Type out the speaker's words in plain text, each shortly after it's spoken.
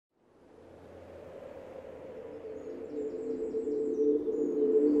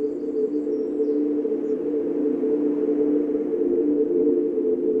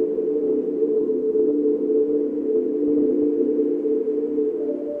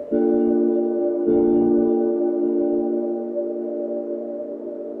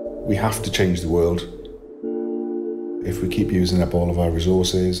We have to change the world. If we keep using up all of our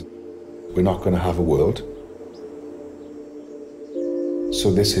resources, we're not going to have a world.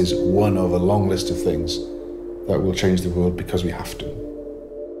 So this is one of a long list of things that will change the world because we have to.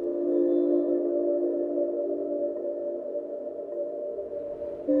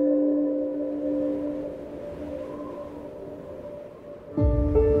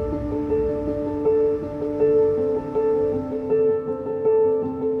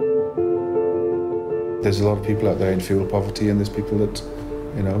 There's a lot of people out there in fuel poverty, and there's people that,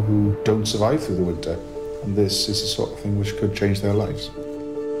 who don't survive through the winter. And this is the sort of thing which could change their lives.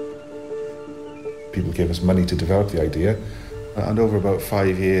 People give us money to develop the idea, and over about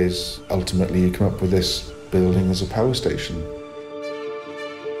 5 years, ultimately you come up with this building as a power station.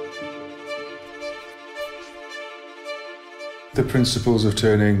 The principles of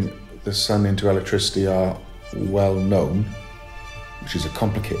turning the sun into electricity are well known, which is a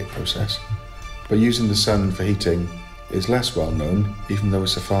complicated process. But using the sun for heating is less well known, even though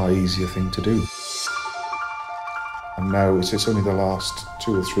it's a far easier thing to do. And now it's only the last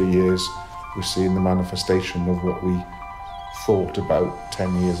 2 or 3 years we're seeing the manifestation of what we thought about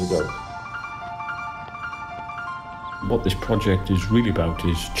 10 years ago. What this project is really about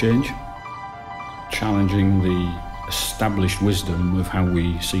is change, challenging the established wisdom of how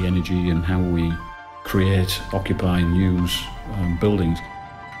we see energy and how we create, occupy and use buildings.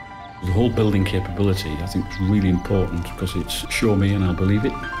 The whole building capability, I think, is really important because it's show me and I'll believe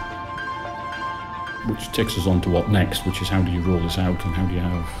it. Which takes us on to what next, which is how do you roll this out and how do you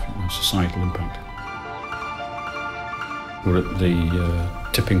have societal impact. We're at the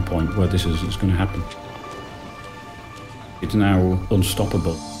tipping point where this is going to happen. It's now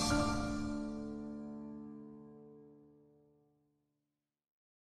unstoppable.